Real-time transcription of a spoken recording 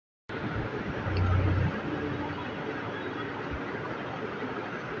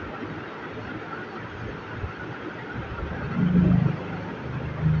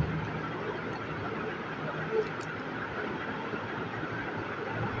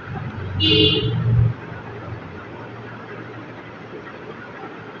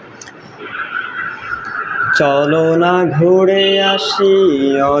চলো না ঘুরে আসি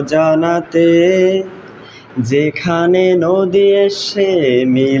অজানাতে, যেখানে নদী এসে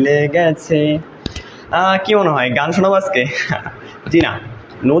মিলে গেছে। কি মনে হয় গান শোনাবো আজকে? জি না,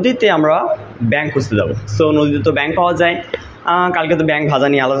 নদীতে আমরা ব্যাঙ খুঁজতে যাবো। সো নদীতে তো ব্যাঙ পাওয়া যায়। কালকে তো ব্যাঙ ভাজা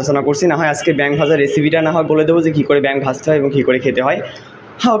নিয়ে আলোচনা করছি, না হয় আজকে ব্যাঙ ভাজার রেসিপিটা না হয় বলে দেবো যে কী করে ব্যাঙ ভাজতে হয় এবং কী করে খেতে হয়।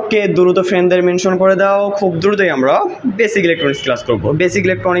 ওকে, দ্রুত ফ্রেন্ডদের মেনশন করে দাও। খুব দ্রুতই আমরা বেসিক ইলেকট্রনিক্স ক্লাস করবো। Basic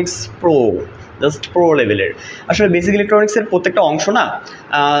electronics pro, just pro লেভেলের। আসলে বেসিক ইলেকট্রনিক্সের প্রত্যেকটা অংশ না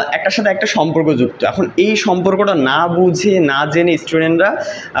একটার সাথে একটা সম্পর্কযুক্ত। এখন এই সম্পর্কটা না বুঝে না জেনে স্টুডেন্টরা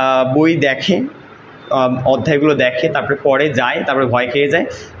বই দেখে, অধ্যায়গুলো দেখে, তারপরে পড়ে যায়, তারপরে ভয় খেয়ে যায়।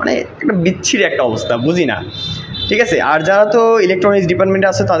 মানে একটা বিচ্ছিরি একটা অবস্থা, বুঝি না। ঠিক আছে, আর যারা তো ইলেকট্রনিক্স ডিপার্টমেন্টে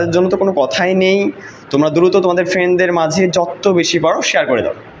আছে তাদের জন্য তো কোনো কথাই নেই। তোমরা দ্রুত তোমাদের ফ্রেন্ডদের মাঝে যত বেশি পারো শেয়ার করে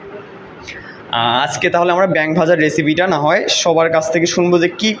দাও। আজকে তাহলে আমরা ব্যাঙ ভাজার রেসিপিটা না হয় সবার কাছ থেকে শুনবো, যে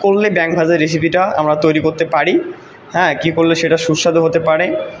কী করলে ব্যাঙ ভাজার রেসিপিটা আমরা তৈরি করতে পারি। হ্যাঁ, কী করলে সেটা সুস্বাদু হতে পারে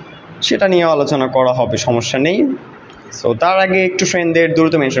সেটা নিয়ে আলোচনা করা হবে, সমস্যা নেই। সো তার আগে একটু ফ্রেন্ডদের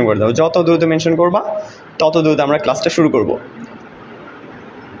দ্রুত মেনশন করে দাও। যত দ্রুত মেনশন করবা তত দ্রুত আমরা ক্লাসটা শুরু করব।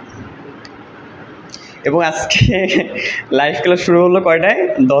 এবং আজকে লাইভ ক্লাস শুরু হলো কয়টায়?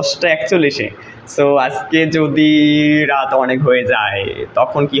 10:41-এ। সো আজকে যদি রাত অনেক হয়ে যায়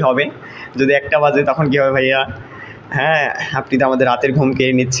তখন কি হবে? যদি 1টা বাজে তখন কি হবে ভাইয়া? হ্যাঁ, আপনি তো আমাদের রাতের ঘুম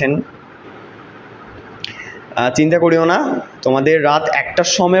কেড়ে নিচ্ছেন। চিন্তা করিও না, তোমাদের রাত 1টার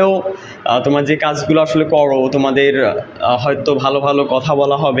সময়ও তোমার যে কাজগুলো আসলে করো, তোমাদের হয়তো ভালো ভালো কথা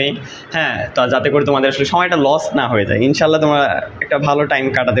বলা হবে। হ্যাঁ, তা যাতে করে তোমাদের আসলে সময়টা লস না হয়ে যায়। ইনশাল্লাহ তোমরা একটা ভালো টাইম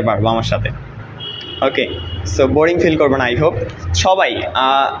কাটাতে পারবো আমার সাথে। ওকে, সো বোরিং ফিল করবো না। আই হোপ সবাই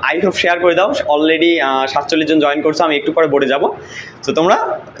শেয়ার করে দাও। অলরেডি 47 জন জয়েন করছো, আমি একটু পরে বোর্ডে যাবো। তো তোমরা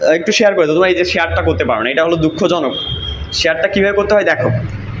একটু শেয়ার করে দাও। তোমরা এই যে শেয়ারটা করতে পারো না, এটা হলো দুঃখজনক। শেয়ারটা কীভাবে করতে হয় দেখো,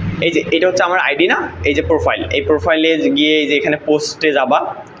 এই যে এটা হচ্ছে আমার আইডি না, এই যে প্রোফাইল, এই প্রোফাইলে গিয়ে এই যে এখানে পোস্টে যাবা,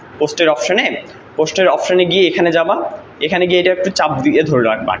 পোস্টের অপশানে গিয়ে এখানে যাবা, এখানে গিয়ে এটা একটু চাপ দিয়ে ধরে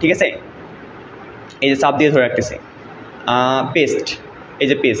রাখবা। ঠিক আছে, এই যে চাপ দিয়ে ধরে রাখতেছি, পেস্ট, এই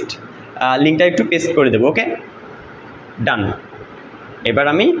যে পেস্ট, লিঙ্কটা একটু পেস্ট করে দেবো। ওকে, ডান। এবার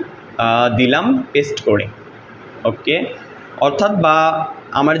আমি দিলাম পেস্ট করে। ওকে, অর্থাৎ বা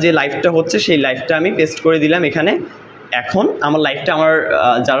আমার যে লাইভটা হচ্ছে সেই লাইভটা আমি পেস্ট করে দিলাম এখানে। এখন আমার লাইভটা আমার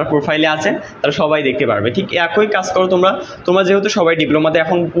যারা প্রোফাইলে আছে তারা সবাই দেখতে পারবে। ঠিক একই কাজ করো তোমরা যেহেতু সবাই ডিপ্লোমাতে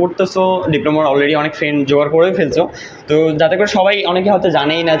এখন পড়তেছো, ডিপ্লোমার অলরেডি অনেক ফ্রেন্ড জোগাড় করে ফেলছো, তো যাতে করে সবাই, অনেকে হয়তো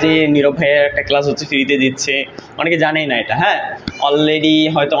জানেই না যে নীরব ভাইয়ের একটা ক্লাস হচ্ছে ফ্রিতে দিচ্ছে, অনেকে জানেই না এটা। হ্যাঁ, অলরেডি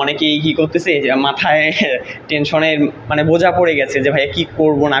হয়তো অনেকেই কী করতেছে, যে মাথায় টেনশনের মানে বোঝা পড়ে গেছে যে ভাইয়া কী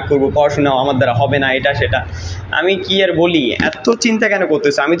করবো না করবো, পড়াশোনা আমার দ্বারা হবে না, এটা সেটা। আমি কি আর বলি, এত চিন্তা কেন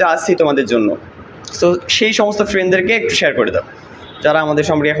করতেছো? আমি তো আসছি তোমাদের জন্য। সো সেই সমস্ত ফ্রেন্ডদেরকে একটু শেয়ার করে দাও যারা আমাদের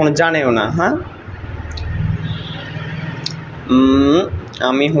সম্পর্কে এখনো জানেও না। হ্যাঁ,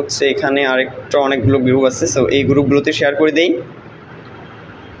 আমি হচ্ছে এখানে আরেকটা অনেকগুলো গ্রুপ আছে, সো এই গ্রুপগুলোতে শেয়ার করে দেই।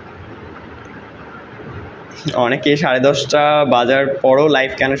 অনেকে 10:30 বাজার পরও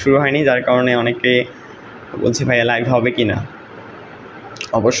লাইভ কেন শুরু হয়নি, যার কারণে অনেকে বলছে ভাইয়া লাইভ হবে কি না।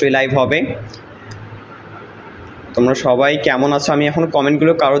 অবশ্যই লাইভ হবে। তোমরা সবাই কেমন আছো? আমি এখন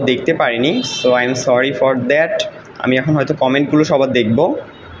কমেন্টগুলো কারো দেখতে পারিনি, so I am sorry for that. আমি এখন হয়তো কমেন্টগুলো সবার দেখব।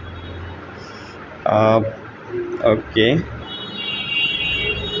 ওকে,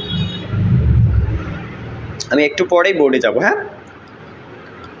 আমি একটু পরেই বোর্ডে যাব। হ্যাঁ,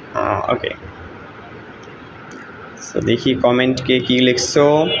 ওকে, সো দেখি কমেন্টকে কি লিখছো।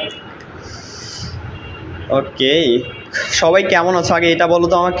 ওকে, সবাই কেমন আছো আগে এটা বলো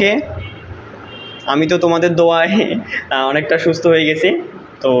তো আমাকে। আমি তো তোমাদের দোয়ায় অনেকটা সুস্থ হয়ে গেছি,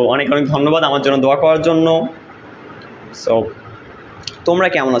 তো অনেক অনেক ধন্যবাদ আমার জন্য দোয়া করার জন্য। সো তোমরা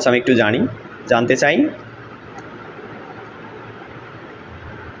কেমন আছো আমি একটু জানতে চাই।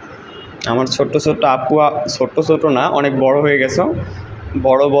 আমার ছোট্ট আপু, ছোট না, অনেক বড় হয়ে গেছো,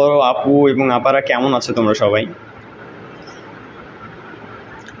 বড় বড় আপু এবং আপারা কেমন আছো তোমরা সবাই?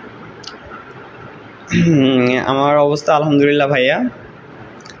 আমার অবস্থা আলহামদুলিল্লাহ ভাইয়া।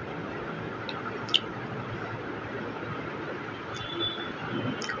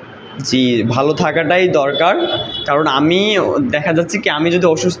 জি, ভালো থাকাটাই দরকার, কারণ আমি দেখা যাচ্ছে কি, আমি যদি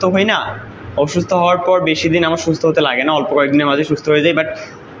অসুস্থ হই না, অসুস্থ হওয়ার পর বেশি দিন আমার সুস্থ হতে লাগে না, অল্প কয়েকদিনের মাঝে সুস্থ হয়ে যায়। বাট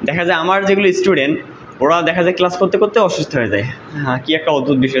দেখা যায় আমার যেগুলো স্টুডেন্ট, ওরা দেখা যায় ক্লাস করতে করতে অসুস্থ হয়ে যায়। হ্যাঁ, কি একটা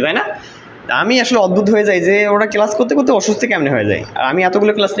অদ্ভুত বিষয়, তাই না? আমি আসলে অদ্ভুত হয়ে যাই যে ওরা ক্লাস করতে করতে অসুস্থ কেমনে হয়ে যায়, আর আমি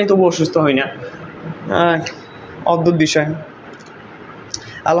এতগুলো ক্লাস নিই তবু অসুস্থ হই না। অদ্ভুত বিষয়।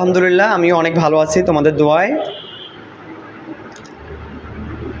 আলহামদুলিল্লাহ আমিও অনেক ভালো আছি তোমাদের দোয়ায়।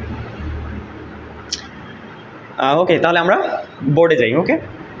 ওকে, তাহলে আমরা বোর্ডে যাই। ওকে,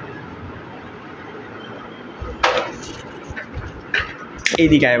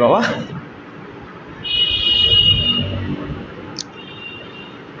 এইদিকে আয় বাবা।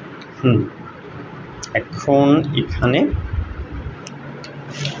 এখন এখানে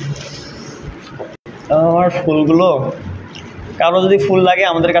আমার ফুলগুলো, কারো যদি ফুল লাগে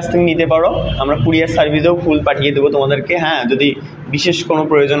আমাদের কাছ থেকে নিতে পারো, আমরা কুরিয়ার সার্ভিসেও ফুল পাঠিয়ে দেবো তোমাদেরকে। হ্যাঁ, যদি বিশেষ কোনো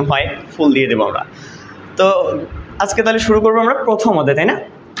প্রয়োজন হয় ফুল দিয়ে দেবো আমরা। তো আজকে তাহলে শুরু করবো আমরা প্রথম অধ্যায়, তাই না?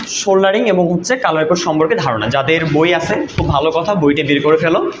 শোল্ডারিং এবং হচ্ছে কালার কোড সম্পর্কে ধারণা। যাদের বই আছে খুব ভালো কথা, বইটা বের করে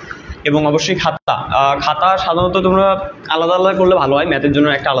ফেলো। এবং অবশ্যই খাতা সাধারণত তোমরা আলাদা আলাদা করলে ভালো হয়। ম্যাথের জন্য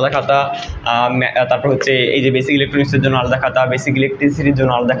একটা আলাদা খাতা, তারপর হচ্ছে এই যে বেসিক ইলেকট্রনিক্সের জন্য আলাদা খাতা, বেসিক ইলেকট্রিসিটির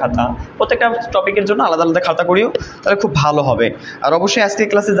জন্য আলাদা খাতা, প্রত্যেকটা টপিকের জন্য আলাদা আলাদা খাতা করিও, তাহলে খুব ভালো হবে। আর অবশ্যই আজকে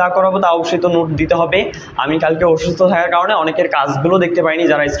ক্লাসে যা করাবো তা অবশ্যই তো নোট দিতে হবে। আমি কালকে অসুস্থ থাকার কারণে অনেকের কাজগুলো দেখতে পাইনি,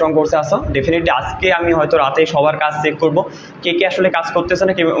 যারা স্ট্রং কোর্সে আসো। ডেফিনেটলি আজকে আমি হয়তো রাতে সবার কাজ চেক করবো, কে কে আসলে কাজ করতেছে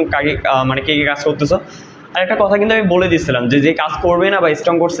না, কে কে কাজ করতেছো। আর একটা কথা কিন্তু আমি বলে দিচ্ছিলাম, যে কাজ করবে না বা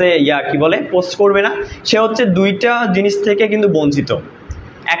স্ট্রং কোর্সে পোস্ট করবে না, সে হচ্ছে দুইটা জিনিস থেকে কিন্তু বঞ্চিত,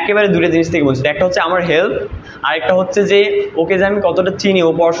 একেবারে দুইটা জিনিস থেকে বঞ্চিত। একটা হচ্ছে আমার হেল্প, আর একটা হচ্ছে যে ওকে যে আমি কতটা চিনি, ও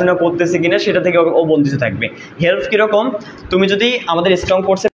পড়াশোনা করতেছে কিনা সেটা থেকে ও বঞ্চিত থাকবে। হেল্প কিরকম, তুমি যদি আমাদের স্ট্রং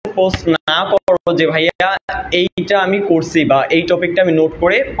কোর্সে পোস্ট না করো যে ভাইয়া এইটা আমি করছি বা এই টপিকটা আমি নোট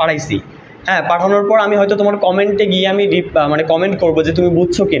করে পাঠাইছি, হ্যাঁ, পাঠানোর পর আমি হয়তো তোমার কমেন্টে গিয়ে আমি কমেন্ট করবো যে তুমি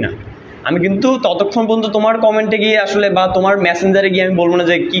বুঝছো কিনা, আমি কিন্তু ততক্ষণ পর্যন্ত তোমার কমেন্টে গিয়ে আসলে বা তোমার মেসেঞ্জারে গিয়ে আমি বলবো না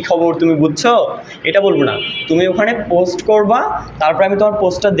যে কি খবর তুমি বুঝছো, এটা বলবো না। তুমি ওখানে পোস্ট করবা, তারপরে আমি তোমার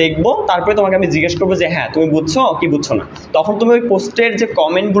পোস্টটা দেখবো, তারপরে তোমাকে আমি জিজ্ঞেস করবো যে হ্যাঁ তুমি বুঝছো কি বুঝছো না। তখন তুমি ওই পোস্টের যে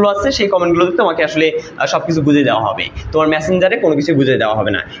কমেন্টগুলো আছে সেই কমেন্টগুলোতে তোমাকে আসলে সব কিছু বুঝিয়ে দেওয়া হবে, তোমার মেসেঞ্জারে কোনো কিছু বুঝিয়ে দেওয়া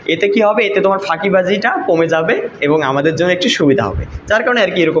হবে না। এতে কি হবে, এতে তোমার ফাঁকিবাজিটা কমে যাবে এবং আমাদের জন্য একটু সুবিধা হবে, যার কারণে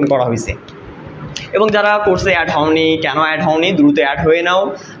আর কি এরকম করা হয়েছে। এবং যারা কোর্সে অ্যাড হওনি, কেন অ্যাড হওনি, দ্রুত অ্যাড হয়ে নাও।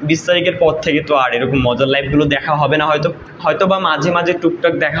 20 তারিখের পর থেকে তো আর এরকম মজার লাইভগুলো দেখা হবে না, হয়তো বা মাঝে মাঝে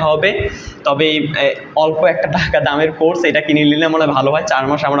টুকটাক দেখা হবে। তবে অল্প একটা টাকা দামের কোর্স, এটা কিনে নিলে মনে হয় ভালো হয়। 4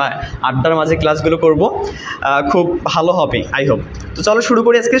 মাস আমরা আড্ডার মাঝে ক্লাসগুলো করব, খুব ভালো হবে আই হোপ। তো চলো শুরু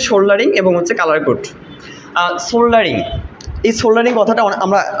করি আজকে শোল্ডারিং এবং হচ্ছে কালার কোড। শোল্ডারিং, এই শোল্ডারিং কথাটা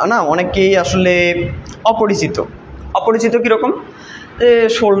আমরা না অনেকেই আসলে অপরিচিত কীরকম,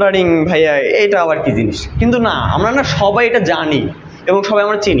 শোল্ডারিং ভাইয়া এটা আবার কি জিনিস, কিন্তু না আমরা না সবাই এটা জানি এবং সবাই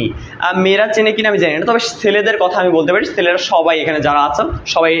আমরা চিনি। মেয়েরা চেনে কিনা আমি জানি না, তবে ছেলেদের কথা আমি বলতে পারি, ছেলেরা সবাই এখানে যারা আছো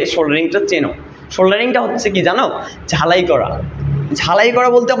সবাই শোল্ডারিংটা চেনো। শোল্ডারিংটা হচ্ছে কি জানো, ঝালাই করা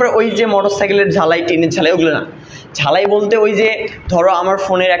বলতে আমরা ওই যে মোটর সাইকেলের ঝালাই, টিনের ঝালাই, ওগুলো না। ঝালাই বলতে ওই যে ধরো আমার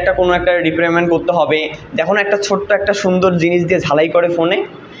ফোনের কোনো একটা রিপেয়ারমেন্ট করতে হবে, দেখো না একটা ছোট্ট একটা সুন্দর জিনিস দিয়ে ঝালাই করে ফোনে,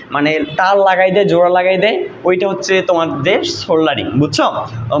 মানে তার লাগাই দেয়, জোড়া লাগাই দেয়, ওইটা হচ্ছে তোমাদের শোল্ডারিং, বুঝছো?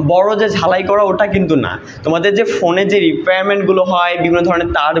 বড় যে ঝালাই করা ওটা কিন্তু না। তোমাদের যে ফোনে যে রিপেয়ারমেন্টগুলো হয়, বিভিন্ন ধরনের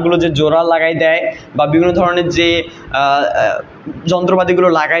তারগুলো যে জোড়া লাগাই দেয় বা বিভিন্ন ধরনের যে যন্ত্রপাতিগুলো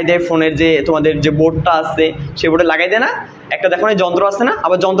লাগাই দেয়, ফোনের যে তোমাদের যে বোর্ডটা আছে সেই বোর্ডে লাগাই দেয় না, একটা দেখো না যন্ত্র আছে না,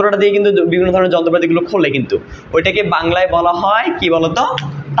 আবার যন্ত্রটা দিয়ে কিন্তু বিভিন্ন ধরনের যন্ত্রপাতিগুলো খোলে, কিন্তু ওইটাকে বাংলায় বলা হয় কি বলতো,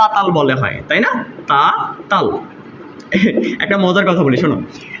 তাতাল বলে হয়, তাই না? তাতাল। একটা মজার কথা বলি শোনো,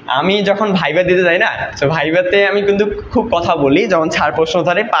 আমি যখন ভাইবা দিতে যাই না, তো ভাইবাতে আমি কিন্তু খুব কথা বলি, যখন ছাড় প্রশ্ন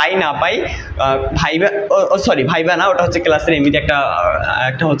ধরে পাই না পাই, ভাইবা না, ওটা হচ্ছে ক্লাসের এমনিতে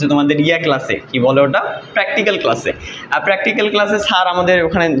একটা হচ্ছে তোমাদের ক্লাসে কি বলে ওটা, প্র্যাকটিক্যাল ক্লাসে স্যার আমাদের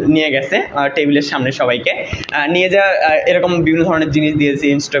ওখানে নিয়ে গেছে, টেবিলের সামনে সবাইকে নিয়ে যা এরকম বিভিন্ন ধরনের জিনিস দিয়েছে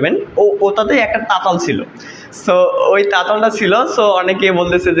ইনস্ট্রুমেন্ট, ওটাতে একটা তাতাল ছিল। সো ওই তাতালটা ছিল, সো অনেকে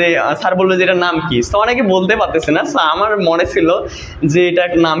বলতেছে যে স্যার বললো যে এটার নাম কি, সো অনেকে বলতে পারতেছে না। সো আমার মনে ছিল যে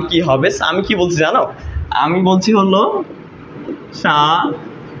এটার নাম কি হবে, আমি কি বলছি জানো, আমি বলছি হলো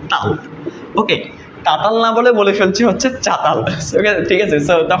চাতাল। ওকে, তাতাল না বলে ফেলছি হচ্ছে চাতাল, ঠিক আছে?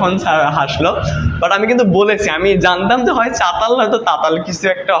 সো তখন স্যার হাসলো, বাট আমি কিন্তু বলেছি, আমি জানতাম যে হয় চাতাল হয়তো তাতাল কিছু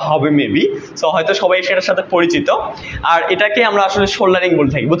একটা হবে মেবি, সো হয়তো সবাই সেটার সাথে পরিচিত। আর এটাকে আমরা আসলে শোল্ডারিং বলে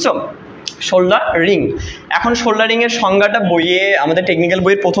থাকি, বুঝছো? শোল্ডারিং। এখন শোল্ডারিং এর সংজ্ঞাটা বইয়ে, আমাদের টেকনিক্যাল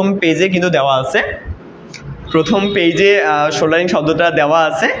বইয়ের প্রথম পেজে কিন্তু দেওয়া আছে, শোল্ডারিং শব্দটা দেওয়া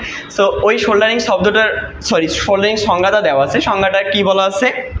আছে। সো ওই শোল্ডারিং সংজ্ঞাটা দেওয়া আছে। সংজ্ঞাটা কি বলা আছে,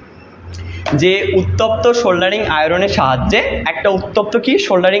 যে উত্তপ্ত শোল্ডারিং আয়রনের সাহায্যে, একটা উত্তপ্ত কি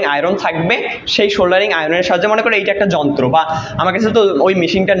শোল্ডারিং আয়রন থাকবে, সেই শোল্ডারিং আয়রনের সাহায্যে, মনে করো এইটা একটা যন্ত্র, বা আমার কাছে তো ওই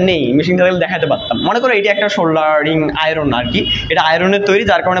মেশিনটা নেই, মেশিনটা দেখাতে পারতাম, মনে করো এইটা একটা শোল্ডারিং আয়রন আর কি, এটা আয়রনের তৈরি,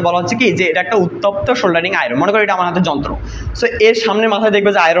 যার কারণে বলা হচ্ছে কি যে এটা একটা উত্তপ্ত শোল্ডারিং আয়রন। মনে করো এটা আমার হাতে যন্ত্র, সো এর সামনে মাথায়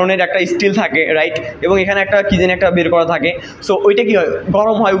দেখবে যে আয়রনের একটা স্টিল থাকে, রাইট, এবং এখানে একটা কি জানি একটা বের করা থাকে। সো ওইটা কি হয়,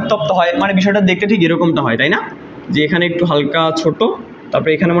 গরম হয়, উত্তপ্ত হয়, মানে বিষয়টা দেখতে ঠিক এরকমটা হয়, তাই না? যে এখানে একটু হালকা ছোট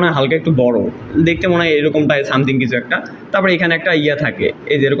তারপরে এখানে মনে হয় হালকা একটু বড়, দেখতে মনে হয় এরকমটাই সামথিং কিছু একটা, তারপরে এখানে একটা ইয়া থাকে,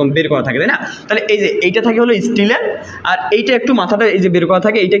 এই যে এরকম বের করা থাকে, তাই না? তাহলে এই যে এইটা থাকে হলো স্টিলের, আর এইটা একটু মাথাটা এই যে বের করা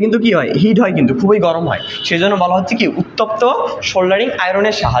থাকে, এইটা কিন্তু কি হয়, হিট হয়, কিন্তু খুবই গরম হয়। সেই জন্য বলা হচ্ছে কি উত্তপ্ত সোল্ডারিং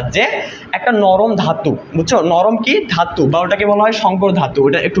আয়রনের সাহায্যে একটা নরম ধাতু, বুঝছো, নরম কি ধাতু বা ওটাকে বলা হয় সংকর ধাতু,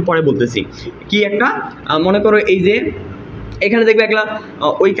 ওটা একটু পরে বলতেছি। কি একটা মনে করো এই যে এখানে দেখবে একটা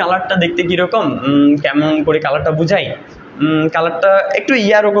ওই কালারটা দেখতে কীরকম, কেমন করে কালারটা বুঝাই, কালারটা একটু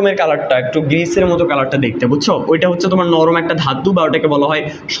ইয়া রকমের কালারটা, একটু গ্রিসের মতো কালারটা দেখতে, বুঝছো? ওইটা হচ্ছে তোমার নরম একটা ধাতু বা ওটাকে বলা হয়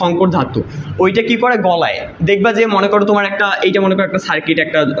সংকর ধাতু। ওইটা কি করে গলায় দেখবা যে মনে করো তোমার একটা এইটা মনে করো একটা সার্কিট,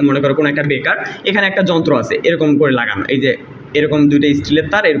 একটা মনে করো কোনো একটা বেকার, এখানে একটা যন্ত্র আছে এরকম করে লাগানো, এই যে এরকম দুইটা স্টিলের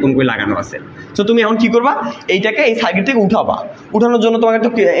তার এরকম করে লাগানো আছে। তো তুমি এখন কি করবা, এইটাকে এই সার্কিট থেকে উঠাবা, উঠানোর জন্য তোমাকে তো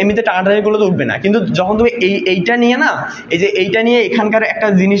এমনিতে টানাটানিগুলো তো উঠবে না, কিন্তু যখন তুমি এইটা নিয়ে না, এই যে এইটা নিয়ে এখানকার একটা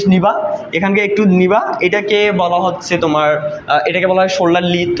জিনিস নিবা, এখানকে একটু নিবা, এটাকে বলা হচ্ছে তোমার এটাকে বলা হয় সোল্ডার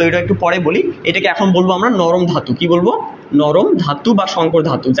লিড। তো এটা একটু পরে বলি, এটাকে এখন বলবো আমরা নরম ধাতু। কি বলবো, নরম ধাতু বা সংকর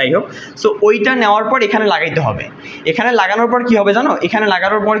ধাতু, যাই হোক। সো ওইটা নেওয়ার পর এখানে লাগাইতে হবে। এখানে লাগানোর পর কি হবে জানো, এখানে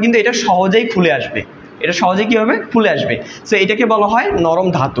লাগানোর পর কিন্তু এটা সহজেই খুলে আসবে, এটা সহজে কি হবে, খুলে আসবে। সো এটাকে বলা হয় নরম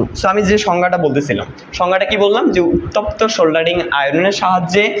ধাতু। সো আমি যে সংজ্ঞাটা বলতেছিলাম, সংজ্ঞাটা কি বললাম, যে উত্তপ্ত সোল্ডারিং আয়রনের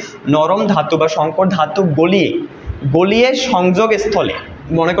সাহায্যে নরম ধাতু বা সংকর ধাতু গলিয়ে সংযোগ স্থলে,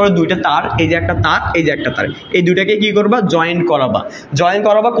 মনে করো দুইটা তার, এই যে একটা তার, এই যে একটা তার, এই দুইটাকে কি করবা, জয়েন্ট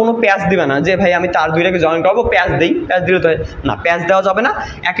করাবা। কোনো প্যাচ দিবে না যে ভাই আমি তার দুইটাকে জয়েন করাবো, প্যাচ দিলে তো না, প্যাচ দেওয়া যাবে না,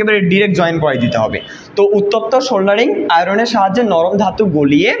 একেবারে ডিরেক্ট জয়েন করাই দিতে হবে। তো উত্তপ্ত সোল্ডারিং আয়রনের সাহায্যে নরম ধাতু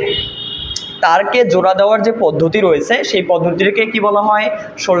গলিয়ে তারকে জোড়া দেওয়ার যে পদ্ধতি রয়েছে, সেই পদ্ধতিটাকে কি বলা হয়,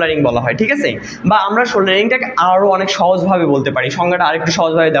 সোল্ডারিং বলা হয়, ঠিক আছে? বা আমরা সোল্ডারিংটাকে আরও অনেক সহজভাবে বলতে পারি, সংজ্ঞাটা আরেকটু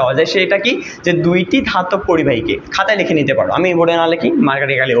সহজভাবে দেওয়া যায়। সেটা কি, যে দুইটি ধাতব পরিবাহীকে, খাতায় লিখে নিতে পারো, আমি বোর্ডে না লিখি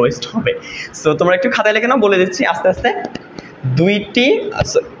মার্কারে গালি ওয়েস্ট হবে। সো তোমরা একটু খাতায় লিখে নাও, বলে দিচ্ছি আস্তে আস্তে।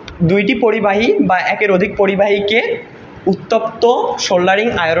 দুইটি পরিবাহী বা একের অধিক পরিবাহীকে উত্তপ্ত সোল্ডারিং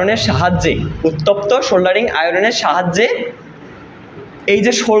আয়রনের সাহায্যে এই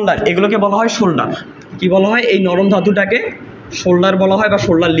যে শোল্ডার, এগুলোকে বলা হয় শোল্ডার। কি বলা হয়, এই নরম ধাতুটাকে শোল্ডার বলা হয় বা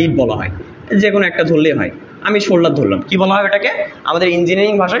শোল্ডার লিড বলা হয়, যে কোনো একটা ধরলেই হয়। আমি শোল্ডার ধরলাম, কি বলা হয় ওটাকে, আমাদের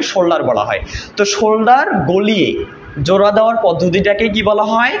ইঞ্জিনিয়ারিং ভাষায় শোল্ডার বলা হয়। তো শোল্ডার গলিয়ে জোড়া দেওয়ার পদ্ধতিটাকে কি বলা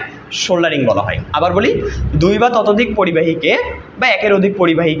হয়, সোল্ডারিং বলা হয়। আবার বলি, দুই বা ততোধিক পরিবাহীকে বা একের অধিক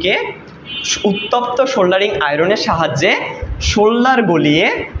পরিবাহীকে উত্তপ্ত সোল্ডারিং আয়রনের সাহায্যে সোল্ডার গলিয়ে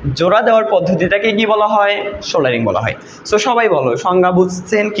জোড়া দেওয়ার পদ্ধতিটাকে কি বলা হয়, সোল্ডারিং বলা হয়। সো সবাই বলো সংজ্ঞা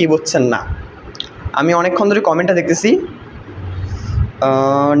বুঝছেন কি বুঝছেন না? আমি অনেকক্ষণ ধরে কমেন্টটা দেখতেছি।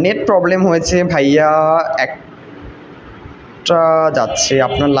 নেট প্রবলেম হয়েছে ভাইয়া, একটা যাচ্ছে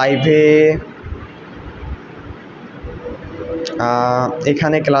আপনার লাইভে,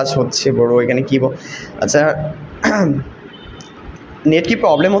 এখানে ক্লাস হচ্ছে বড়, এখানে কি আচ্ছা নেট কি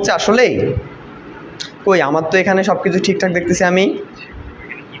প্রবলেম হচ্ছে আসলেই? কই আমার তো এখানে সব কিছু ঠিকঠাক দেখতেছি আমি।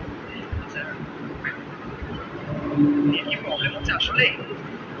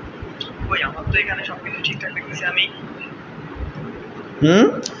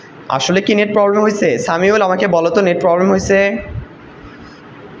 আসলে কি নেট প্রবলেম হয়েছে? সামিউল আমাকে বলো তো, নেট প্রবলেম হয়েছে?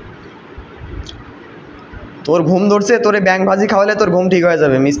 তোর ঘুম ধরছে, তোরে ব্যাং ভাজি খাওয়ালে তোর ঘুম ঠিক হয়ে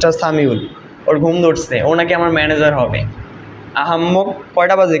যাবে মিস্টার সামিউল। ওর ঘুম ধরছে, ও নাকি আমার ম্যানেজার হবে। আহাম্মক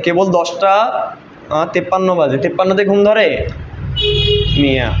কয়টা বাজে? কেবল 10:53 বাজে। 53তে ঘুম ধরে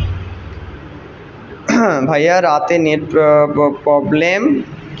মিয়া? ভাইয়া রাতে নেট প্রবলেম,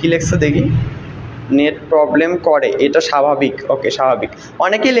 কি লেখছে দেখি, নেট প্রবলেম করে, এটা স্বাভাবিক। ওকে স্বাভাবিক,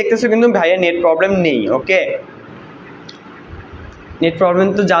 অনেকেই লিখতেছে কিন্তু ভাইয়া নেট প্রবলেম নেই। ওকে, নেট প্রবলেম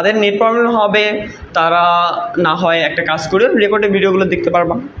তো যাদের নেট প্রবলেম হবে তারা না হয় একটা কাজ করে রেকর্ডের ভিডিওগুলো দেখতে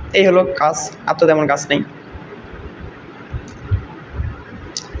পারবা, এই হলো কাজ, আর তো তেমন কাজ নেই।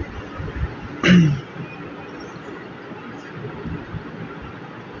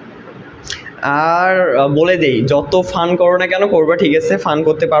 আর বলে দেই, যত ফান করো না কেন করবা, ঠিক আছে ফান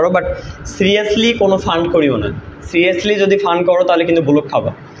করতে পারো, বাট সিরিয়াসলি কোনো ফান করিও না। সিরিয়াসলি যদি ফান করো তাহলে কিন্তু ব্লক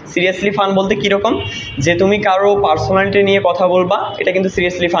খাবা। সিরিয়াসলি ফান বলতে কীরকম, যে তুমি কারো পার্সোনালিটি নিয়ে কথা বলবা, এটা কিন্তু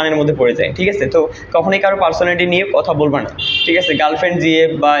সিরিয়াসলি ফানের মধ্যে পড়ে যায়, ঠিক আছে? তো কখনোই কারো পার্সোনালিটি নিয়ে কথা বলবা না, ঠিক আছে? গার্লফ্রেন্ড দিয়ে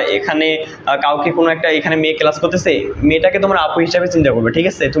বা এখানে কাউকে কোনো একটা, এখানে মেয়ে ক্লাস করতেছে, মেয়েটাকে তোমার আপু হিসাবে চিন্তা করবে, ঠিক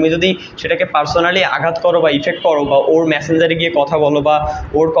আছে? তুমি যদি সেটাকে পার্সোনালি আঘাত করো বা ইফেক্ট করো বা ওর মেসেঞ্জারে গিয়ে কথা বলো বা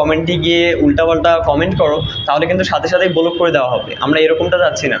ওর কমেন্টে গিয়ে উল্টাপাল্টা কমেন্ট করো, তাহলে কিন্তু সাথে সাথেই ব্লক করে দেওয়া হবে। আমরা এরকমটা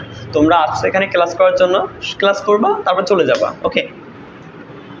যাচ্ছি না। তোমরা আসছো এখানে ক্লাস করার জন্য, ক্লাস করবা, তারপর চলে যাবা। ওকে,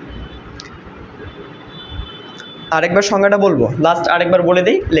 আরেকবার সংজ্ঞাটা বলবো, লাস্ট আরেকবার বলে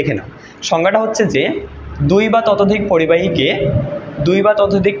দিই, লিখে নাও। সংজ্ঞাটা হচ্ছে যে দুই বা ততোধিক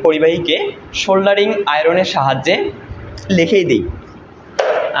পরিবাহীকে সোল্ডারিং আয়রনের সাহায্যে, লিখেই দিই,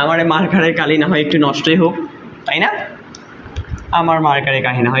 আমার মার্কারের কালি না হয় একটু নষ্টই হোক, তাই না? আমার মার্কারের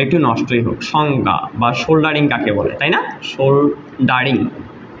কালি না হয় একটু নষ্টই হোক। সংজ্ঞা বা শোল্ডারিং কাকে বলে, তাই না? শোল্ডারিং,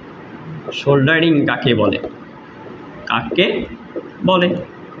 শোল্ডারিং কাকে বলে, কাকে বলে?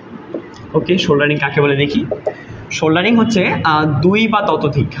 ওকে, শোল্ডারিং কাকে বলে দেখি। শোল্ডারিং হচ্ছে দুই বা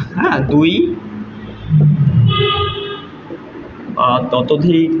ততোধিক, হ্যাঁ, দুই বা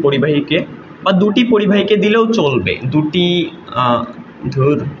ততোধিক পরিবাহীকে বা দুটি পরিবাহীকে দিলেও চলবে, দুটি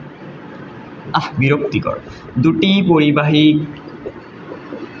বিরক্তিকর, দুটি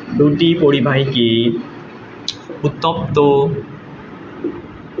পরিবাহীকে উত্তপ্ত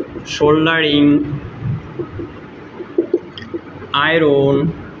শোল্ডারিং আয়রন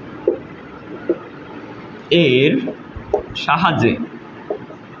এর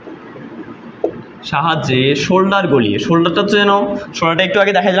সাহায্যে শোল্ডার গলিয়ে, শোল্ডারটা তো যেন শোল্ডারটা একটু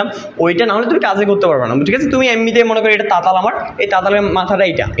আগে দেখালাম, ওইটা না হলে তুমি কাজে করতে পারবে না, ঠিক আছে? তুমি এমনিতে মনে করো এটা তাতাল, আমার এই তাতালের মাথাটা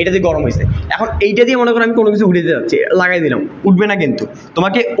এটা দিয়ে গরম হয়েছে, এখন এইটা দিয়ে মনে করো আমি কোনো কিছু উঠে দিতে যাচ্ছি, লাগাই দিলাম, উঠবে না, কিন্তু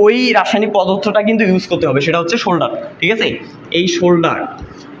তোমাকে ওই রাসায়নিক পদার্থটা কিন্তু ইউজ করতে হবে, সেটা হচ্ছে শোল্ডার, ঠিক আছে? এই শোল্ডার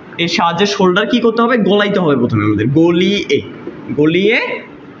এর সাহায্যে শোল্ডার কি করতে হবে? গলাইতে হবে প্রথমে আমাদের, গলিয়ে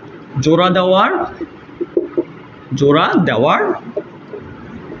জোড়া দেওয়ার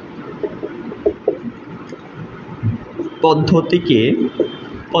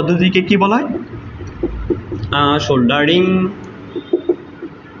পদ্ধতিকে কি বলা হয়? শোল্ডারিং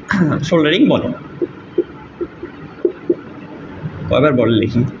বলে। কয়বার বলে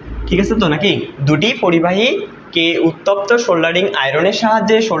লিখি, ঠিক আছে তো নাকি? দুটি পরিবাহীকে উত্তপ্ত শোল্ডারিং আয়রনের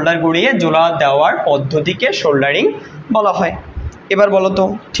সাহায্যে শোল্ডার গড়িয়ে জোড়া দেওয়ার পদ্ধতিকে শোল্ডারিং বলা হয়। এবার বলো তো,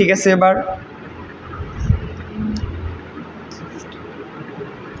 ঠিক আছে? এবার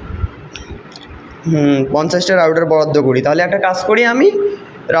 50টা রাউটার বরাদ্দ করি, তাহলে একটা কাজ করি, আমি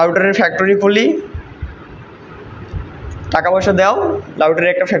রাউটারের ফ্যাক্টরি খুলি, টাকা পয়সা দাও,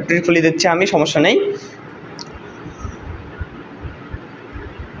 রাউটারের একটা ফ্যাক্টরি খুলে দিচ্ছি আমি, সমস্যা নেই।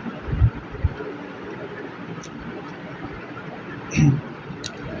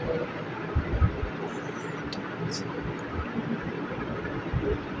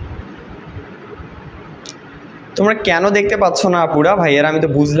 তোমরা কেন দেখতে পাচ্ছ না আপুরা ভাইয়েরা, আমি তো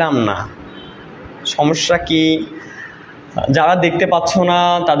বুঝলাম না সমস্যা কি? যারা দেখতে পাচ্ছ না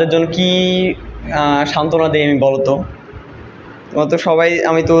তাদের জন্য কি সান্ত্বনা দেই আমি, বলো তো? তোমরা তো সবাই,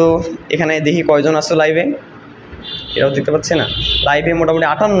 আমি তো এখানে দেখি কয়জন আছো লাইভে, এরাও দেখতে পাচ্ছে না? লাইভে মোটামুটি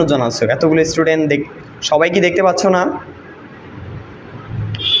 58 জন আছো, এতগুলো স্টুডেন্ট, সবাই কি দেখতে পাচ্ছ না?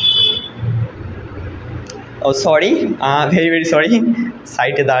 ও সরি, ভেরি ভেরি সরি,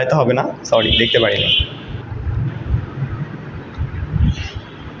 সাইটে দাঁড়াতে হবে না, সরি, দেখতে পারিনি।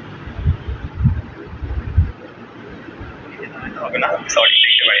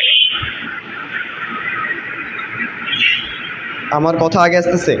 আমার কথা আগে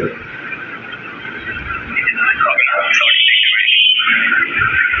আসতেছে?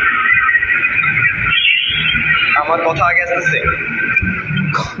 আমার কথা আগে আসতেছে?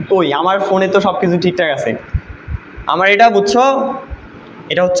 কই, আমার ফোনে তো সবকিছু ঠিকঠাক আছে। আমার এটা বুঝছো,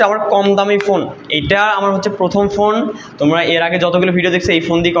 এটা হচ্ছে আমার কম দামি ফোন, এটা আমার হচ্ছে প্রথম ফোন। তোমরা এর আগে যতগুলো ভিডিও দেখছো এই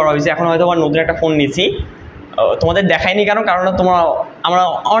ফোন দিয়ে করা হয়েছে, এখন হয়তো আমার নতুন একটা ফোন নিয়েছি, তোমাদের দেখাইনি কেন? কারণ আমরা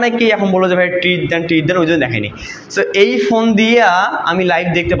অনেকেই এখন বললো যে ভাই ট্রিট দেন, ওই জন্য দেখাইনি। সো এই ফোন দিয়ে আমি লাইভ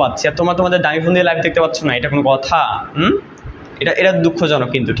দেখতে পাচ্ছি, আর তোমাদের দামি ফোন দিয়ে লাইভ দেখতে পাচ্ছ না, এটা কোনো কথা? এটা দুঃখজনক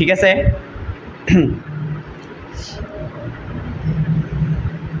কিন্তু, ঠিক আছে?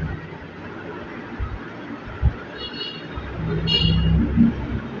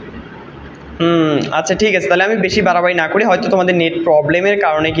 আচ্ছা ঠিক আছে, তাহলে আমি বেশি বাড়াবাড়ি না করি, হয়তো তোমাদের নেট প্রবলেমের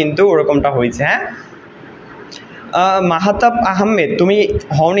কারণে কিন্তু ওরকমটা হয়েছে। হ্যাঁ, মাহাতাব আহমেদ, তুমি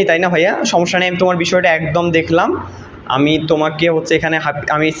হওনি তাই না ভাইয়া? সমস্যা নেই, আমি তোমার বিষয়টা একদম দেখলাম, আমি তোমাকে হচ্ছে এখানে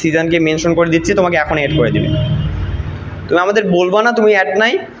আমি সিজনকে মেনশন করে দিচ্ছি, তোমাকে এখন অ্যাড করে দিবে। তুমি আমাদের বলবা না তুমি অ্যাড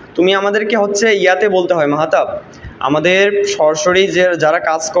নাই, তুমি আমাদেরকে হচ্ছে ইয়াতে বলতে হয় মাহাতাব, আমাদের সরাসরি যারা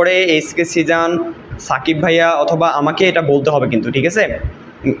কাজ করে এসকে সিজান, সাকিব ভাইয়া অথবা আমাকে এটা বলতে হবে কিন্তু, ঠিক আছে?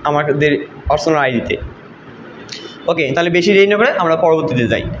 আমাদের পার্সোনাল আইডিতে। ওকে, তাহলে বেশি দেরি না করে আমরা পরবর্তীতে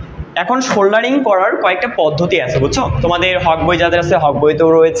যাই। এখন শোল্ডারিং করার কয়েকটা পদ্ধতি আছে, বুঝছো? তোমাদের হক বই যাদের আছে, হক বইতেও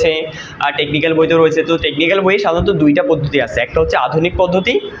রয়েছে, আর টেকনিক্যাল বইতেও রয়েছে। তো টেকনিক্যাল বইয়ে সাধারণত দুইটা পদ্ধতি আছে, একটা হচ্ছে আধুনিক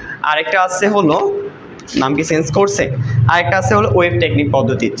পদ্ধতি, আর একটা আছে হলো, নাম কি চেঞ্জ করছে, আর একটা আছে হলো ওয়েভ টেকনিক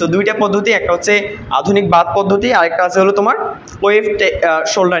পদ্ধতি। তো দুইটা পদ্ধতি, একটা হচ্ছে আধুনিক বাত পদ্ধতি, আর একটা আছে হলো তোমার ওয়েভ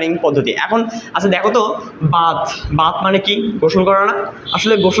শোল্ডারিং পদ্ধতি। এখন আচ্ছা দেখো তো, বাত মানে কি? গোসল করানো।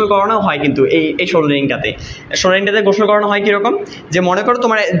 আসলে গোসল করানো হয় কিন্তু এই শোল্ডারিংটাতে গোসল করানো হয় কীরকম, যে মনে করো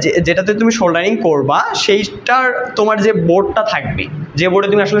তোমার যেটাতে তুমি শোল্ডারিং করবা সেইটার তোমার যে বোর্ডটা থাকবে, যে বোর্ডে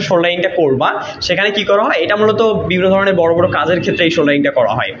তুমি আসলে সোল্ডারিংটা করবা সেখানে কি করা হয়, এটা মূলত বিভিন্ন ধরনের বড় বড় কাজের ক্ষেত্রে এই সোল্ডারিংটা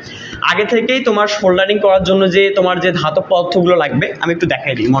করা হয়। আগে থেকেই তোমার সোল্ডারিং করার জন্য যে তোমার যে ধাতব পদার্থগুলো লাগবে আমি একটু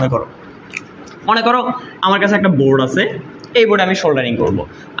দেখাই দিই। মনে করো আমার কাছে একটা বোর্ড আছে, এই বোর্ডে আমি সোল্ডারিং করব।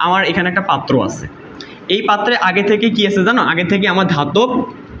 আমার এখানে একটা পাত্র আছে, এই পাত্রে আগে থেকে কি আছে জানো, আগে থেকে আমার ধাতব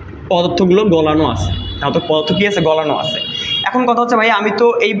পদার্থগুলো গলানো আছে, ধাতব পদার্থ কি আছে, গলানো আছে। এখন কথা হচ্ছে ভাই আমি তো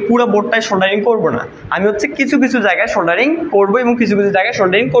এই পুরো বোর্ডটায় সোল্ডারিং করব না, আমি হচ্ছে কিছু কিছু জায়গায় সোল্ডারিং করব এবং কিছু কিছু জায়গায়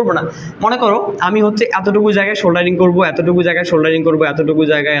সোল্ডারিং করব না। মনে করো আমি হচ্ছে এতটুকু জায়গায় সোল্ডারিং করব, এতটুকু জায়গায় সোল্ডারিং করব, এতটুকু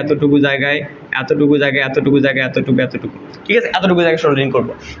জায়গায়, এতটুকু জায়গায়, এতটুকু জায়গায়, এতটুকু জায়গায়, এতটুকু, ঠিক আছে, এতটুকু জায়গায় সোল্ডারিং করব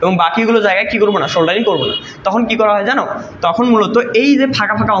এবং বাকিগুলো জায়গায় কি করব না, সোল্ডারিং করব না। তখন কি করা হয় জানো, তখন মূলত এই যে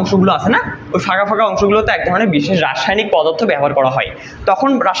ফাঁকা ফাঁকা অংশগুলো আছে না, ওই ফাঁকা ফাঁকা অংশগুলোতে এক ধরনের বিশেষ রাসায়নিক পদার্থ ব্যবহার করা হয়। তখন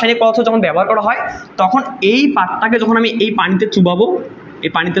রাসায়নিক পদার্থ যখন ব্যবহার করা হয় তখন এই পাটটাকে যখন আমি এই পানিতে চুবাবো,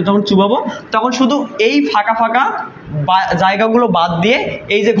 এই পানিতে যখন চুবাবো তখন শুধু এই ফাঁকা ফাঁকা জায়গাগুলো বাদ দিয়ে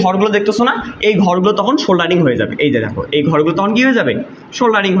এই যে ঘরগুলো দেখতেছো না, এই ঘরগুলো তখন সোল্ডারিং হয়ে যাবে। এই যে দেখো এই ঘরগুলো তখন কি হয়ে যাবে,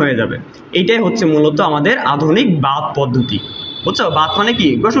 সোল্ডারিং হয়ে যাবে। এইটাই হচ্ছে মূলত আমাদের আধুনিক বাত পদ্ধতি, বুঝছো? বাত মানে কি,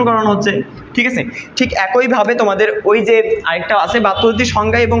 গোসল করানো হচ্ছে, ঠিক আছে। ঠিক একইভাবে তোমাদের ওই যে আরেকটা আছে বাত পদ্ধতির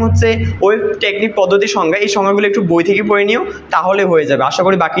সংজ্ঞা এবং হচ্ছে ওই টেকনিক পদ্ধতির সংজ্ঞা, এই সংজ্ঞাগুলো একটু বই থেকে পড়ে নিও, তাহলে হয়ে যাবে। আশা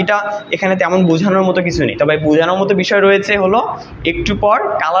করি বাকিটা এখানে তেমন বোঝানোর মতো কিছু নেই, তবে বোঝানোর মতো বিষয় রয়েছে হলো একটু পর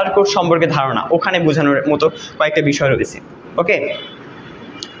কালার কোড সম্পর্কে ধারণা, ওখানে বোঝানোর মতো কয়েকটা বিষয় রয়েছে। ওকে,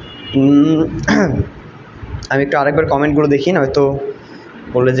 আমি একটু আরেকবার কমেন্টগুলো দেখি, নয়তো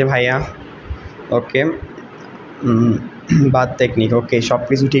বললে যে ভাইয়া। ওকে, বাদ টেকনিক, ওকে, সব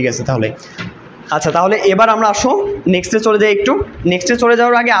কিছু ঠিক আছে তাহলে। আচ্ছা, তাহলে এবার আমরা আসো নেক্সটে চলে যাই। একটু নেক্সটে চলে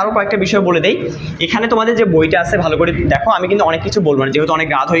যাওয়ার আগে আরও কয়েকটা বিষয় বলে দেই। এখানে তোমাদের যে বইটা আছে ভালো করে দেখো, আমি কিন্তু অনেক কিছু বলবো না, যেহেতু অনেক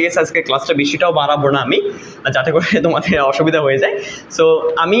রাত হয়ে গেছে আজকে, ক্লাসটা বেশিটাও বাড়াবো না আমি, যাতে করে তোমাদের অসুবিধা হয়ে যায়। সো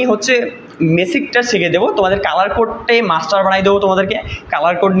আমি হচ্ছে বেসিকটা শিখে দেবো, তোমাদের কালার কোডে মাস্টার বানাই দেবো। তোমাদেরকে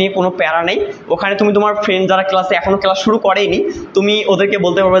কালার কোড নিয়ে কোনো প্যারা নেই, ওখানে তুমি তোমার ফ্রেন্ড যারা ক্লাসে এখনও ক্লাস শুরু করেনি তুমি ওদেরকে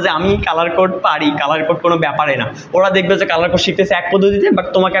বলতে পারবে যে আমি কালার কোড পারি, কালার কোড কোনো ব্যাপারে না। ওরা দেখবে যে কালার কোড শিখতেছে এক পদ্ধতিতে, বাট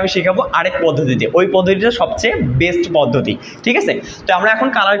তোমাকে আমি শেখাবো আরেক পদ্ধতিতে, ওই পদ্ধতিটা সবচেয়ে বেস্ট পদ্ধতি, ঠিক আছে। তো আমরা এখন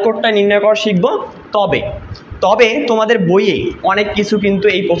কালার কোডটা নির্ণয় করা শিখবো। তবে তোমাদের বইয়ে অনেক কিছু কিন্তু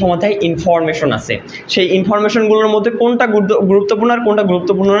এই প্রথম অধ্যায়ে ইনফরমেশন আছে, সেই ইনফরমেশনগুলোর মধ্যে কোনটা গুরুত্বপূর্ণ আর কোনটা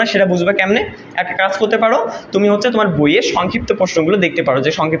গুরুত্বপূর্ণ না সেটা বুঝবে কেমনে। একটা কাজ করতে পারো, তুমি হচ্ছে তোমার বইয়ে সংক্ষিপ্ত প্রশ্নগুলো দেখতে পারো,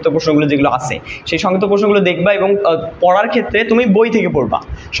 যে সংক্ষিপ্ত প্রশ্নগুলো যেগুলো আছে সেই সংক্ষিপ্ত প্রশ্নগুলো দেখবা এবং পড়ার ক্ষেত্রে তুমি বই থেকে পড়বা।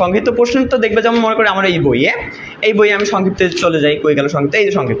 সংক্ষিপ্ত প্রশ্ন তো দেখবে, যেমন মনে করি আমার এই বইয়ে আমি সংক্ষিপ্তে চলে যাই, কই গেল সংক্ষিপ্ত, এই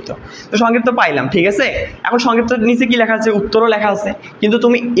যে সংক্ষিপ্ত, তো সংক্ষিপ্ত পাইলাম, ঠিক আছে। এখন সংক্ষিপ্ত নিচে কি লেখা আছে, উত্তরও লেখা আছে, কিন্তু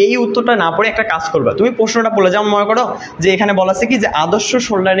তুমি এই উত্তরটা না পড়ে একটা কাজ করবা, তুমি প্রশ্নটা পড়লে, যেমন মনে করো যে এখানে বলা আছে কি যে আদর্শ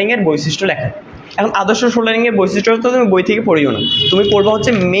সোল্ডারিং এর বৈশিষ্ট্য লেখা। এখন আদর্শ সোল্ডারিং এর বৈশিষ্ট্য তো তুমি বই থেকে পড়িও না, তুমি পড়বা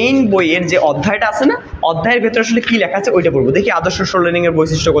হচ্ছে মেইন বইয়ের যে অধ্যায়টা আছে না, অধ্যায়ের ভেতরে আসলে কি লেখা আছে ওইটা পড়বো। দেখি আদর্শ সোল্ডারিং এর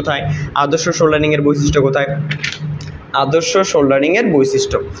বৈশিষ্ট্য কোথায়, আদর্শ সোল্ডারিং এর বৈশিষ্ট্য কোথায়, আদর্শ সোল্ডারিং এর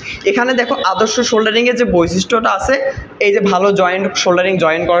বৈশিষ্ট্য। এখানে দেখো আদর্শ সোল্ডারিং এর যে বৈশিষ্ট্যটা আছে, এই যে ভালো সোল্ডারিং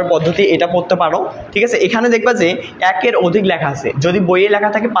জয়েন করার পদ্ধতি, এটা পড়তে পারো, ঠিক আছে। এখানে দেখবা যে একের অধিক লেখা আছে, যদি বইয়ে লেখা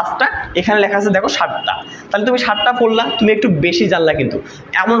থাকে 5টা, এখানে লেখা আছে দেখো 7টা, তাহলে তুমি 7টা পড়লা, তুমি একটু বেশি জানলা। কিন্তু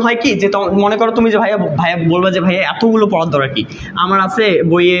এমন হয় কি যে মনে করো তুমি যে ভাইয়া বলবা যে ভাইয়া এতগুলো পড়ার দরকার কি, আমার আছে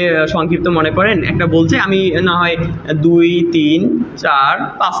বইয়ে সংক্ষিপ্ত মনে করেন একটা বলছে, আমি না হয় 2, 3, 4,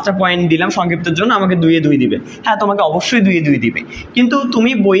 5টা পয়েন্ট দিলাম সংক্ষিপ্তের জন্য, আমাকে 2 এ 2 দিবে। হ্যাঁ, তোমাকে অবশ্যই 2 এ 2 দিবে, কিন্তু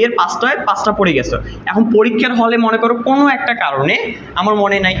তুমি বইয়ের 5টা পড়ে গেছো। এখন পরীক্ষার হলে মনে করো কোনো একটা কারণে আমার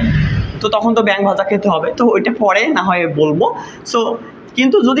মনে নাই, তো তখন তো ব্যাঙ ভাজা খেতে হবে, তো ওইটা পরে না হয় বলবো। সো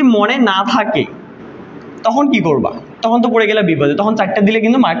কিন্তু যদি মনে না থাকে তখন কি করবা, তখন তো পড়ে গেলে বিপদে, তখন 4টা দিলে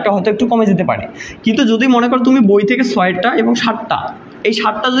কিন্তু মার্কটা হয়তো একটু কমে যেতে পারে। কিন্তু যদি মনে করো তুমি বই থেকে 6টা এবং 7টা, এই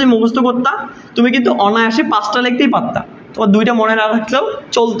 7টা যদি মুখস্থ করতা, তুমি কিন্তু অনায়াসে 5টা লিখতেই পারতা, তোমার 2টা মনে না রাখলেও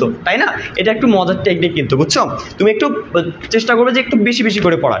চলতো, তাই না? এটা একটু মজার টেকনিক কিন্তু, বুঝছো? তুমি একটু চেষ্টা করবে যে একটু বেশি বেশি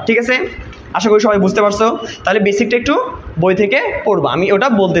করে পড়া, ঠিক আছে। আশা করি সবাই বুঝতে পারছো। তাহলে বেসিকটা একটু বই থেকে পড়বো, আমি ওটা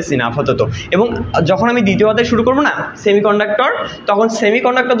বলতেছি না আপাতত। এবং যখন আমি দ্বিতীয় অধ্যায় শুরু করবো না সেমিকন্ডাক্টর, তখন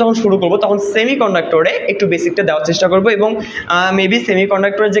সেমিকন্ডাক্টর যখন শুরু করবো তখন সেমিকন্ডাক্টরে একটু বেসিকটা দেওয়ার চেষ্টা করবো। এবং মেবি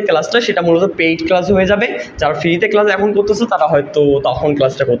সেমিকন্ডাক্টরের যে ক্লাসটা সেটা মূলত পেইড ক্লাস হয়ে যাবে, যারা ফ্রিতে ক্লাস এখন করতেছো তারা হয়তো তখন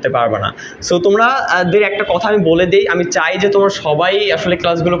ক্লাসটা করতে পারবে না। সো তোমাদের একটা কথা আমি বলে দিই, আমি চাই যে তোমরা সবাই আসলে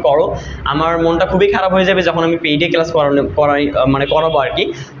ক্লাসগুলো করো। আমার মনটা খুবই খারাপ হয়ে যাবে যখন আমি পেইডে ক্লাস করাবো আর কি।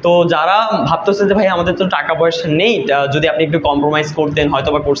 তো যারা ভাবতেছে যে ভাই আমাদের তো টাকা পয়সা নেই, যদি আপনি একটু কম্প্রোমাইজ করতেন হয়তো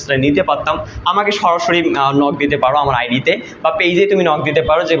বা কোর্সটা নিতে পারতাম, আমাকে সরাসরি নক দিতে পারো আমার আইডিতে, বা পেজে তুমি নক দিতে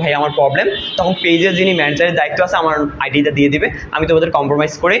পারো যে ভাই আমার প্রবলেম, তখন পেজের যিনি ম্যানেজারের দায়িত্ব আছে আমার আইডিটা দিয়ে দিবে, আমি তোমাদের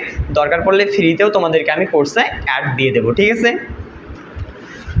কম্প্রোমাইজ করে দরকার পড়লে ফ্রিতেও তোমাদেরকে আমি কোর্সে অ্যাড দিয়ে দেবো, ঠিক আছে।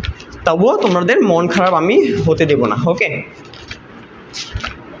 তবুও তোমাদের মন খারাপ আমি হতে দেবো না, ওকে।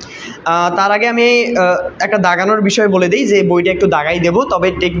 তার আগে আমি একটা দাগানোর বিষয় বলে দিই যে বইটা একটু দাগাই দেবো, তবে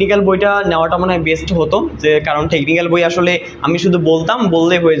টেকনিক্যাল বইটা নেওয়াটা মনে হয় বেস্ট হতো, যে কারণ টেকনিক্যাল বই আসলে আমি শুধু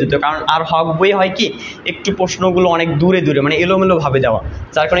বললেই হয়ে যেত, কারণ আর হক বই হয় কি একটু প্রশ্নগুলো অনেক দূরে মানে এলোমেলোভাবে দেওয়া,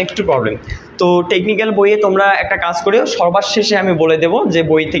 যার কারণে একটু প্রবলেম। তো টেকনিক্যাল বইয়ে তোমরা একটা কাজ করে সবার শেষে আমি বলে দেবো যে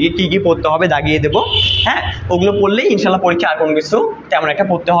বই থেকে কী কী পড়তে হবে, দাগিয়ে দেবো। হ্যাঁ, ওগুলো পড়লেই ইনশাল্লাহ পরীক্ষা আর কোনো কিছু তেমন একটা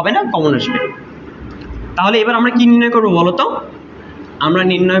পড়তে হবে না, কমন আসবে। তাহলে এবার আমরা কি নির্ণয় করবো বলো তো? আমরা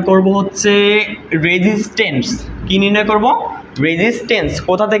নির্ণয় করব হচ্ছে রেজিস্ট্যান্স। কি নির্ণয় করব? রেজিস্ট্যান্স।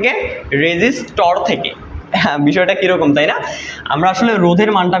 কোথা থেকে? রেজিস্টর থেকে। হ্যাঁ, বিষয়টা কীরকম তাই না? আমরা আসলে রোধের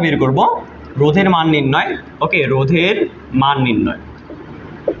মানটা বের করব, রোধের মান নির্ণয়। ওকে, রোধের মান নির্ণয়।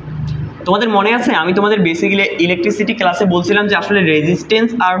 তোমাদের মনে আছে আমি তোমাদের বেসিক ইলেকট্রিসিটি ক্লাসে বলছিলাম যে আসলে রেজিস্ট্যান্স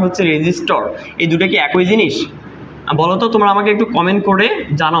আর হচ্ছে রেজিস্টর এই দুটো কি একই জিনিস? বলো তো, তোমরা আমাকে একটু কমেন্ট করে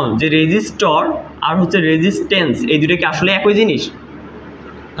জানাও যে রেজিস্টর আর হচ্ছে রেজিস্ট্যান্স এই দুটো কি আসলে একই জিনিস?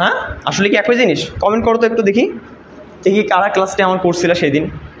 হ্যাঁ, আসলে কি একই জিনিস? কমেন্ট করো তো একটু দেখি কারা ক্লাসটা আমার করছিল সেদিন।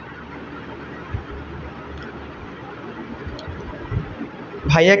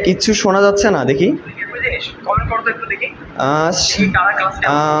 ভাইয়া কিচ্ছু শোনা যাচ্ছে না, দেখি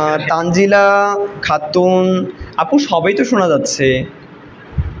তানজিলা খাতুন আপু সবাই তো শোনা যাচ্ছে।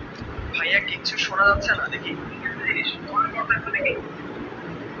 ভাইয়া কিচ্ছু শোনা যাচ্ছে না, দেখি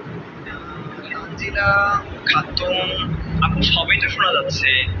তানজিলা খাতুন আপু সবাই তো শোনা যাচ্ছে।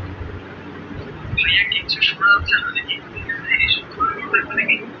 ভাইয়া কিচ্ছু শোনা যাচ্ছে না, দেখি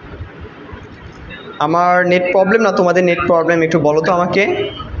আমার নেট প্রবলেম না তোমাদের নেট প্রবলেম? একটু বলো তো আমাকে।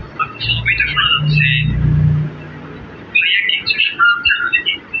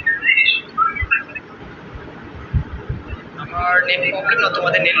 আমার নেট প্রবলেম না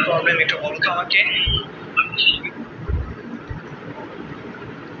তোমাদের নেট প্রবলেম? একটু বলো তো আমাকে।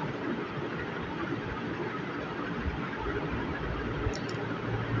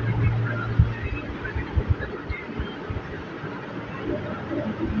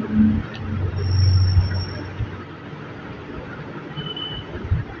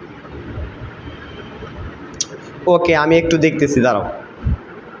 ওকে, আমি একটু দেখতেছি, দাঁড়াও।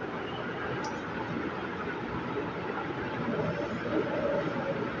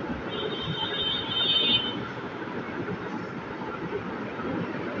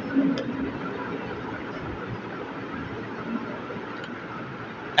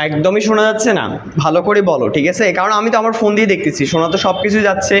 একদমই শোনা যাচ্ছে না? ভালো করে বলো, ঠিক আছে? কারণ আমি তো আমার ফোন দিয়ে দেখতেছি, শোনা তো সব কিছু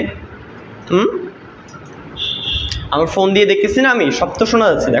যাচ্ছে। আমার ফোন দিয়ে দেখতেছি না, আমি সব তো শোনা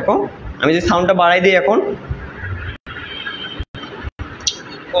যাচ্ছে। দেখো আমি যে সাউন্ডটা বাড়াই দিই এখন।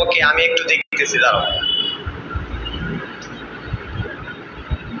 ওকে, আমি একটু দেখতেছি, দাঁড়াও।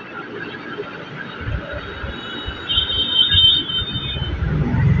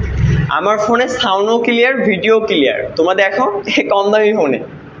 আমার ফোনে সাউন্ডও ক্লিয়ার, ভিডিও ক্লিয়ার। তোমরা দেখো কম দামি ফোনে,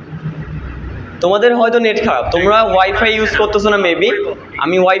 তোমাদের হয়তো নেট খারাপ, তোমরা ওয়াইফাই ইউজ করতেছো না মেবি।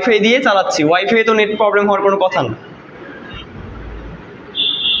 আমি ওয়াইফাই দিয়ে চালাচ্ছি, ওয়াইফাই তো নেট প্রবলেম হওয়ার কোনো কথা না।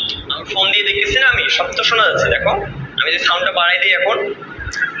 আমার ফোন দিয়ে দেখতেছি না, আমি সব তো শোনা যাচ্ছে। দেখো আমি যে সাউন্ডটা বাড়াই দিই এখন,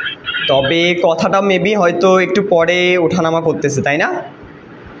 তবে কথাটা মেবি হয়তো একটু পরে ওঠানামা করতেছে, তাই না?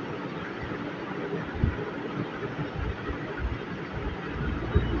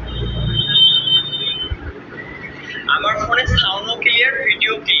 আমার ফোনে সাউন্ডও ক্লিয়ার,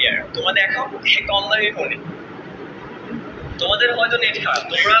 ভিডিও ক্লিয়ার। তোমরা দেখো কম দামি ফোনে, তোমাদের হয়তো নেট খারাপ,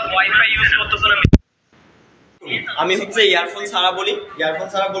 তোমরা ওয়াইফাই ইউজ করতেছো না। আমি হচ্ছে ইয়ারফোন ছাড়া বলি, ইয়ারফোন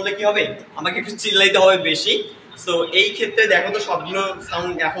ছাড়া বললে কি হবে, আমাকে একটু চিল্লাইতে হবে বেশি। সো এই ক্ষেত্রে দেখো তো সবগুলো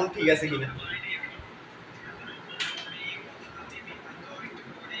সাউন্ড এখন ঠিক আছে কিনা।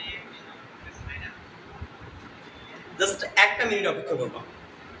 জাস্ট একটা মিনিট অপেক্ষা করবো।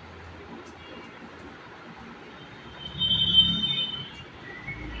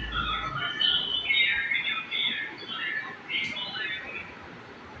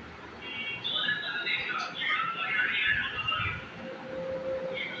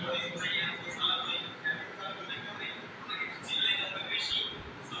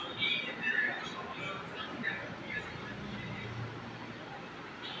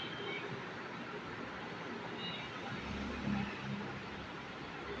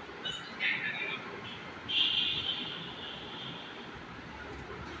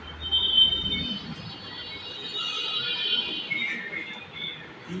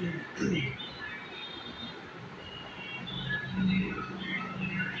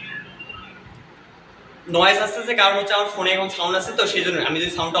 নয়েজ আসতেছে কারণ হচ্ছে আমার ফোনে এখন সাউন্ড আছে, তো সেই জন্য আমি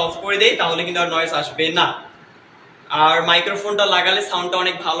যদি সাউন্ডটা অফ করে দেই তাহলে কিন্তু আর নয়েজ আসবে না। আর মাইক্রোফোনটা লাগালে সাউন্ডটা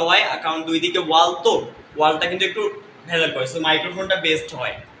অনেক ভালো হয়, কারণ দুই দিকে ওয়াল, তো ওয়ালটা কিন্তু একটু ভেজাল করে, সো মাইক্রোফোনটা বেস্ট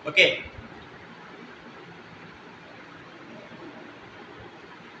হয়। ওকে,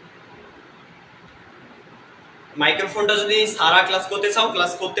 মাইক্রোফোনটা যদি সারা ক্লাস করতে চাও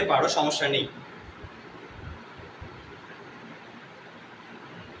ক্লাস করতে পারো, সমস্যা নেই।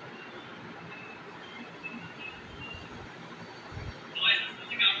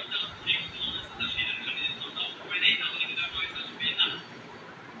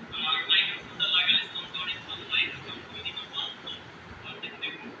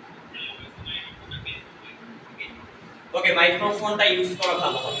 ওকে, মাইক্রোফোনটা ইউজ করা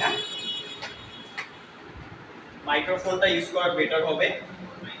ভালো হবে। হ্যাঁ, মাইক্রোফোনটা ইউজ করা বেটার হবে।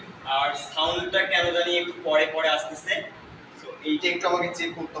 আর সাউন্ডটা কেন জানি একটু পরে পরে আসতেছে, সো এইটা একটু আমাকে চেক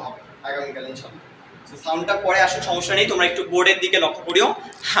করতে হবে আগামীকাল ইনশাআল্লাহ। সো সাউন্ডটা পরে আসে, সমস্যা নেই। তোমরা একটু বোর্ডের দিকে লক্ষ্য করিও,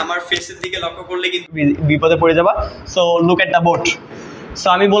 আমার ফেসের দিকে লক্ষ্য করলে কিন্তু বিপদে পড়ে যাবা। So look at the board. So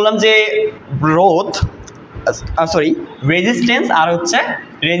আমি বললাম যে রোধ, সরি রেজিস্ট্যান্স আর হচ্ছে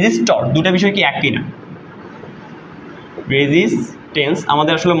রেজিস্টর, দুটো বিষয় কি একই না? রেজিস্ট্যান্স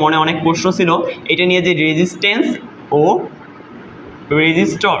আমাদের আসলে মনে অনেক প্রশ্ন ছিল এটা নিয়ে, যে রেজিস্ট্যান্স ও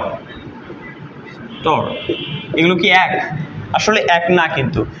রেজিস্টর এগুলো কি এক? আসলে এক না।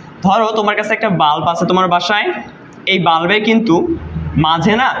 কিন্তু ধরো তোমার কাছে একটা বাল্ব আছে তোমার বাসায়, এই বাল্বে কিন্তু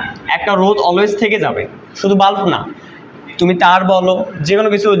মাঝে না একটা রোধ অলওয়েজ থেকে যাবে। শুধু বাল্ব না, তুমি তার বলো, যে কোনো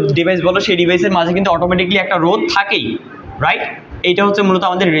কিছু ডিভাইস বলো, সেই ডিভাইসের মাঝে কিন্তু অটোমেটিকলি একটা রোধ থাকেই, রাইট? এইটা হচ্ছে মূলত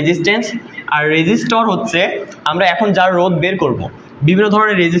আমাদের রেজিস্ট্যান্স। আর রেজিস্টর হচ্ছে আমরা এখন যার রোধ বের করব, বিভিন্ন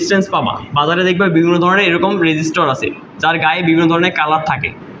ধরনের রেজিস্ট্যান্স পাবা বাজারে, দেখবে বিভিন্ন ধরনের এরকম রেজিস্টর আছে যার গায়ে বিভিন্ন ধরনের কালার থাকে।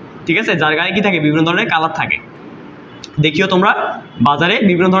 ঠিক আছে, যার গায়ে কি থাকে? বিভিন্ন ধরনের কালার থাকে। দেখিও তোমরা বাজারে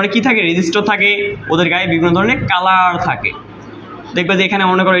বিভিন্ন ধরনের কি থাকে? রেজিস্টর থাকে, ওদের গায়ে বিভিন্ন ধরনের কালার থাকে। দেখবে যে এখানে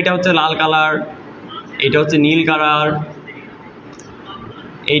মনে করো এটা হচ্ছে লাল কালার, এটা হচ্ছে নীল কালার,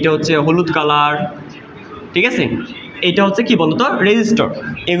 এইটা হচ্ছে হলুদ কালার। ঠিক আছে, এটা হচ্ছে কি বলতো? রেজিস্টর।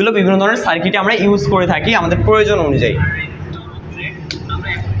 এগুলো বিভিন্ন ধরনের সার্কিটে আমরা ইউজ করে থাকি আমাদের প্রয়োজন অনুযায়ী।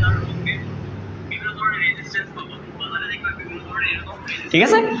 ঠিক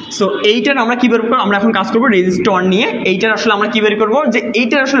আছে, সো এইটার আমরা কি বের করবো? আমরা এখন কাজ করবো রেজিস্টর নিয়ে। এইটার আসলে আমরা কি বের করবো? যে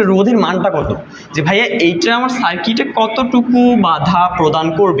এইটার আসলে রোধের মানটা কত, যে ভাইয়া এইটা আমার সার্কিটে কতটুকু বাধা প্রদান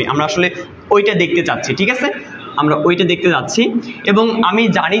করবে, আমরা আসলে ওইটা দেখতে চাচ্ছি। ঠিক আছে, আমরা ওইটা দেখতে যাচ্ছি। এবং আমি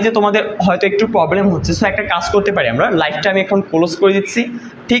জানি যে তোমাদের হয়তো একটু প্রবলেম হচ্ছে, সো একটা কাজ করতে পারি আমরা, লাইভটা আমি এখন ক্লোজ করে দিচ্ছি।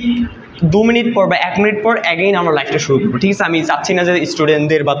 ঠিক 2 মিনিট পর বা 1 মিনিট পর অ্যাগেইন আমরা লাইভটা শুরু করবো। ঠিক আছে, আমি চাচ্ছি না যে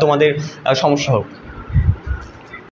স্টুডেন্টদের বা তোমাদের সমস্যা হোক।